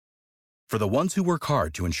For the ones who work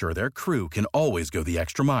hard to ensure their crew can always go the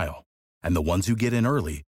extra mile, and the ones who get in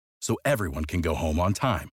early so everyone can go home on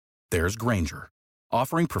time, there's Grainger,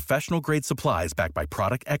 offering professional-grade supplies backed by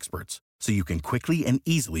product experts so you can quickly and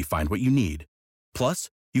easily find what you need. Plus,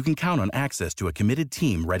 you can count on access to a committed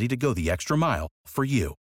team ready to go the extra mile for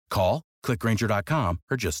you. Call, click Grainger.com,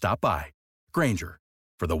 or just stop by. Grainger,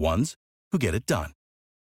 for the ones who get it done.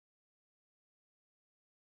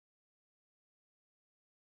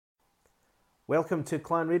 Welcome to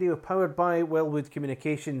Clan Radio, powered by Wellwood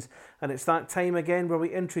Communications, and it's that time again where we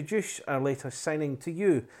introduce our latest signing to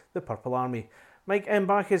you, the Purple Army. Mike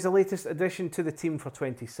Embach is the latest addition to the team for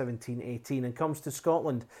 2017-18 and comes to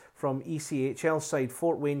Scotland from ECHL side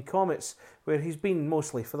Fort Wayne Comets, where he's been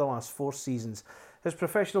mostly for the last 4 seasons. His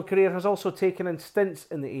professional career has also taken in stints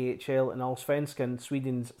in the AHL and Allsvenskan,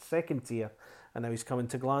 Sweden's second tier, and now he's coming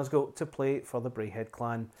to Glasgow to play for the Braehead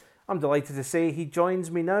Clan. I'm delighted to say he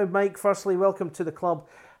joins me now. Mike, firstly, welcome to the club.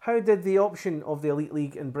 How did the option of the Elite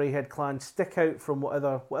League and Braehead Clan stick out from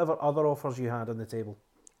whatever other offers you had on the table?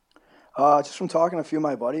 Just from talking to a few of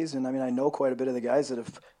my buddies, and I know quite a bit of the guys that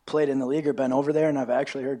have played in the league or been over there, and I've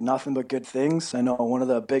actually heard nothing but good things. I know one of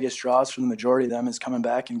the biggest draws for the majority of them is coming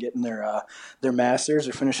back and getting their masters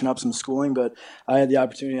or finishing up some schooling, but I had the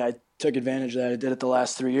opportunity. I took advantage of that. I did it the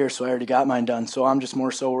last 3 years, so I already got mine done. So I'm just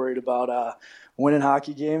more so worried about winning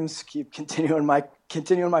hockey games, keep continuing my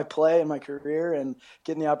play and my career, and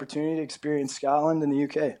getting the opportunity to experience Scotland and the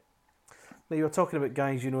UK. Now, you were talking about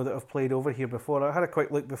guys that have played over here before. I had a quick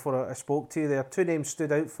look before I spoke to you there. 2 names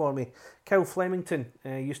stood out for me. Kyle Flemington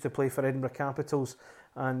used to play for Edinburgh Capitals,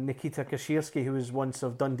 and Nikita Kashirski, who was once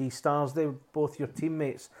of Dundee Stars. They were both your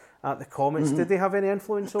teammates at the Comets. Mm-hmm. Did they have any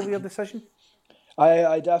influence over your decision?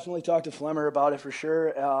 I definitely talked to Flemmer about it for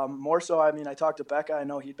sure. More so, I talked to Becca. I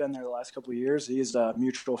know he'd been there the last couple of years. He's a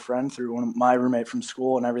mutual friend through my roommate from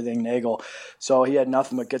school and everything, Nagel. So he had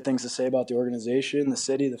nothing but good things to say about the organization, the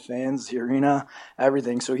city, the fans, the arena,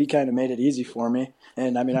 everything. So he kind of made it easy for me.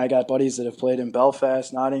 And I got buddies that have played in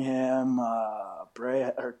Belfast, Nottingham,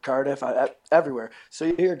 Cardiff, everywhere. So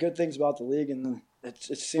you hear good things about the league, and it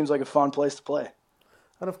seems like a fun place to play.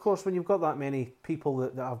 And of course, when you've got that many people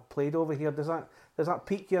that have played over here, does that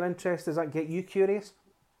pique your interest? Does that get you curious?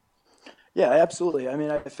 Yeah, absolutely.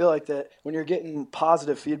 I feel like that when you're getting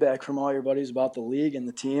positive feedback from all your buddies about the league and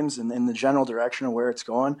the teams and the general direction of where it's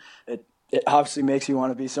going, it obviously makes you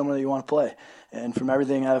want to be somewhere that you want to play. And from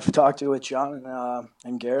everything I've talked to with John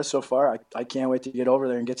and Gareth so far, I can't wait to get over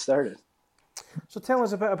there and get started. So tell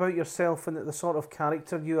us a bit about yourself and the sort of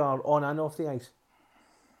character you are on and off the ice.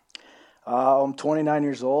 I'm 29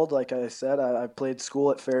 years old. Like I said, I played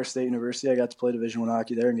school at Ferris State University. I got to play Division I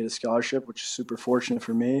hockey there and get a scholarship, which is super fortunate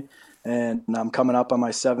for me. And I'm coming up on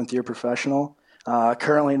my 7th year professional.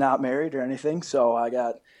 Currently not married or anything, so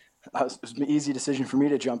it was an easy decision for me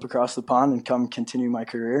to jump across the pond and come continue my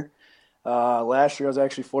career. Last year, I was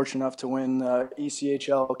actually fortunate enough to win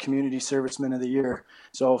ECHL Community Serviceman of the Year.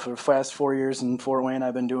 So for the past 4 years in Fort Wayne,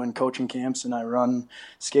 I've been doing coaching camps and I run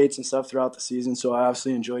skates and stuff throughout the season. So I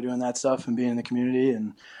obviously enjoy doing that stuff and being in the community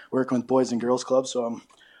and working with boys and girls clubs. So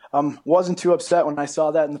I wasn't too upset when I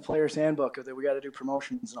saw that in the player's handbook that we got to do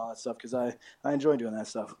promotions and all that stuff because I enjoy doing that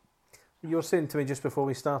stuff. You were saying to me just before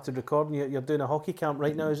we started recording, you're doing a hockey camp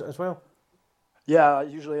right now as well? Yeah,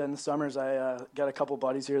 usually in the summers I got a couple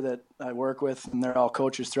buddies here that I work with, and they're all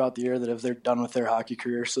coaches throughout the year that they're done with their hockey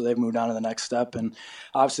career, so they've moved on to the next step. And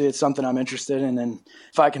obviously it's something I'm interested in, and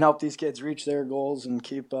if I can help these kids reach their goals and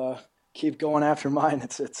keep going after mine,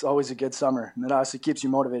 it's always a good summer. And it obviously keeps you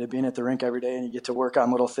motivated being at the rink every day, and you get to work on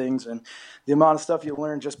little things. And the amount of stuff you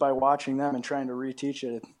learn just by watching them and trying to reteach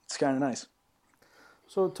it, it's kind of nice.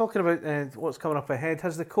 So talking about what's coming up ahead,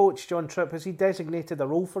 has the coach, John Tripp, has he designated a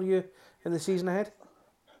role for you in the season ahead?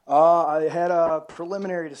 I had a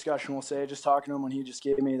preliminary discussion, we'll say, just talking to him when he just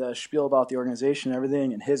gave me the spiel about the organization and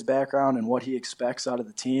everything and his background and what he expects out of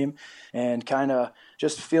the team and kind of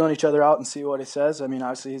just feeling each other out and see what he says.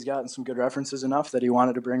 Obviously he's gotten some good references enough that he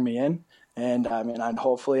wanted to bring me in. And,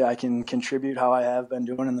 hopefully I can contribute how I have been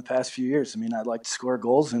doing in the past few years. I'd like to score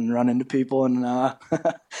goals and run into people and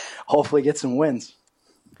hopefully get some wins.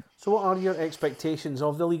 So what are your expectations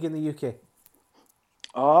of the league in the UK?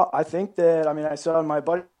 I think that, I saw my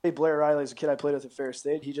buddy Blair Riley, as a kid I played with at Ferris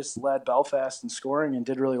State, he just led Belfast in scoring and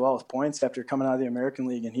did really well with points after coming out of the American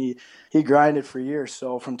League, and he grinded for years.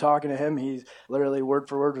 So from talking to him, he literally word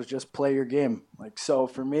for word was just play your game. So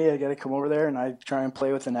for me, I got to come over there and I try and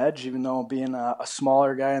play with an edge, even though being a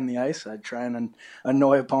smaller guy on the ice, I'd try and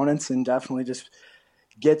annoy opponents and definitely just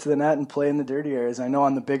get to the net and play in the dirty areas. I know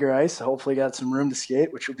on the bigger ice, I hopefully got some room to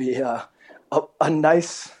skate, which would be a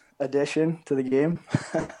nice addition to the game.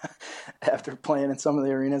 after playing in some of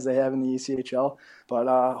the arenas they have in the ECHL. But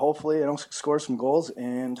hopefully I score some goals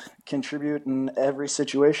and contribute in every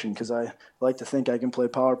situation, because I like to think I can play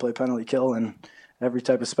power play, penalty kill, and every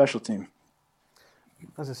type of special team.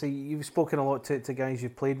 As I say, you've spoken a lot to guys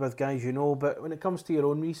you've played with, guys you know, but when it comes to your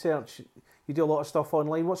own research, you do a lot of stuff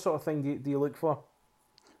online. What sort of thing do you look for?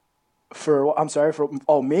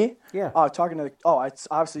 Me? Yeah. I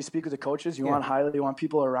obviously speak with the coaches. You want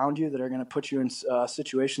people around you that are going to put you in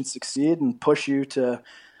situations to succeed and push you to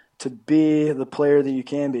be the player that you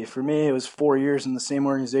can be. For me, it was 4 years in the same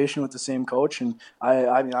organization with the same coach, and I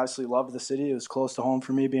obviously loved the city. It was close to home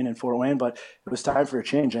for me being in Fort Wayne, but it was time for a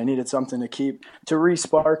change. I needed something to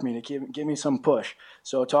re-spark me, to give me some push.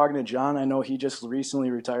 So talking to John, I know he just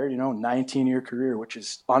recently retired, 19-year career, which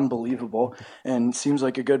is unbelievable, and seems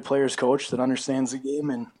like a good player's coach that understands the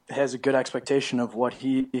game and has a good expectation of what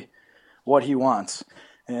he wants.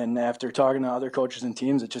 And after talking to other coaches and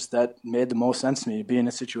teams, that made the most sense to me, to be in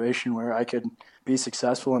a situation where I could be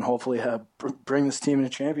successful and hopefully bring this team in a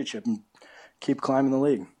championship and keep climbing the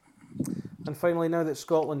league. And finally, now that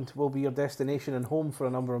Scotland will be your destination and home for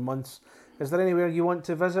a number of months, is there anywhere you want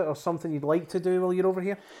to visit or something you'd like to do while you're over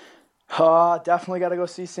here? Definitely got to go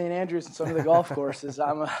see St. Andrews and some of the golf courses.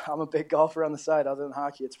 I'm a big golfer on the side. Other than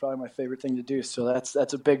hockey, it's probably my favorite thing to do. So that's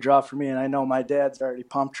a big draw for me. And I know my dad's already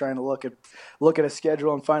pumped trying to look at a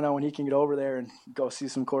schedule and find out when he can get over there and go see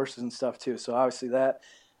some courses and stuff too. So obviously that.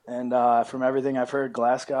 And from everything I've heard,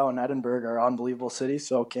 Glasgow and Edinburgh are unbelievable cities.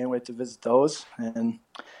 So can't wait to visit those and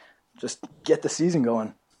just get the season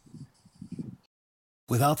going.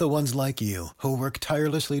 Without the ones like you, who work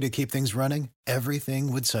tirelessly to keep things running,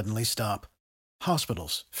 everything would suddenly stop.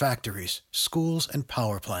 Hospitals, factories, schools, and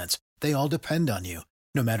power plants, they all depend on you.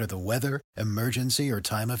 No matter the weather, emergency, or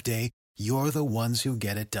time of day, you're the ones who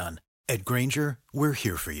get it done. At Grainger, we're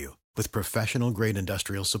here for you with professional-grade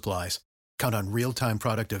industrial supplies. Count on real-time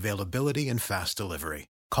product availability and fast delivery.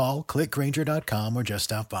 Call, click Grainger.com, or just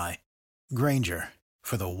stop by. Grainger,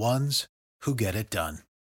 for the ones who get it done.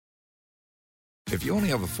 If you only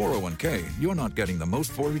have a 401k, you're not getting the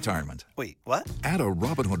most for retirement. Wait, what? Add a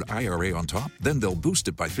Robinhood IRA on top, then they'll boost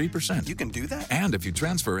it by 3%. You can do that? And if you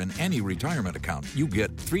transfer in any retirement account, you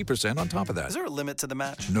get 3% on top of that. Is there a limit to the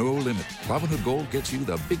match? No limit. Robinhood Gold gets you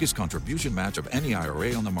the biggest contribution match of any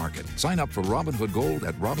IRA on the market. Sign up for Robinhood Gold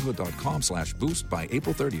at Robinhood.com/boost by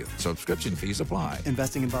April 30th. Subscription fees apply.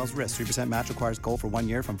 Investing involves risk. 3% match requires gold for 1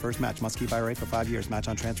 year from first match. Must keep IRA for 5 years. Match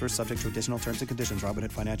on transfers subject to additional terms and conditions.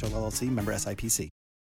 Robinhood Financial LLC, member SIPC.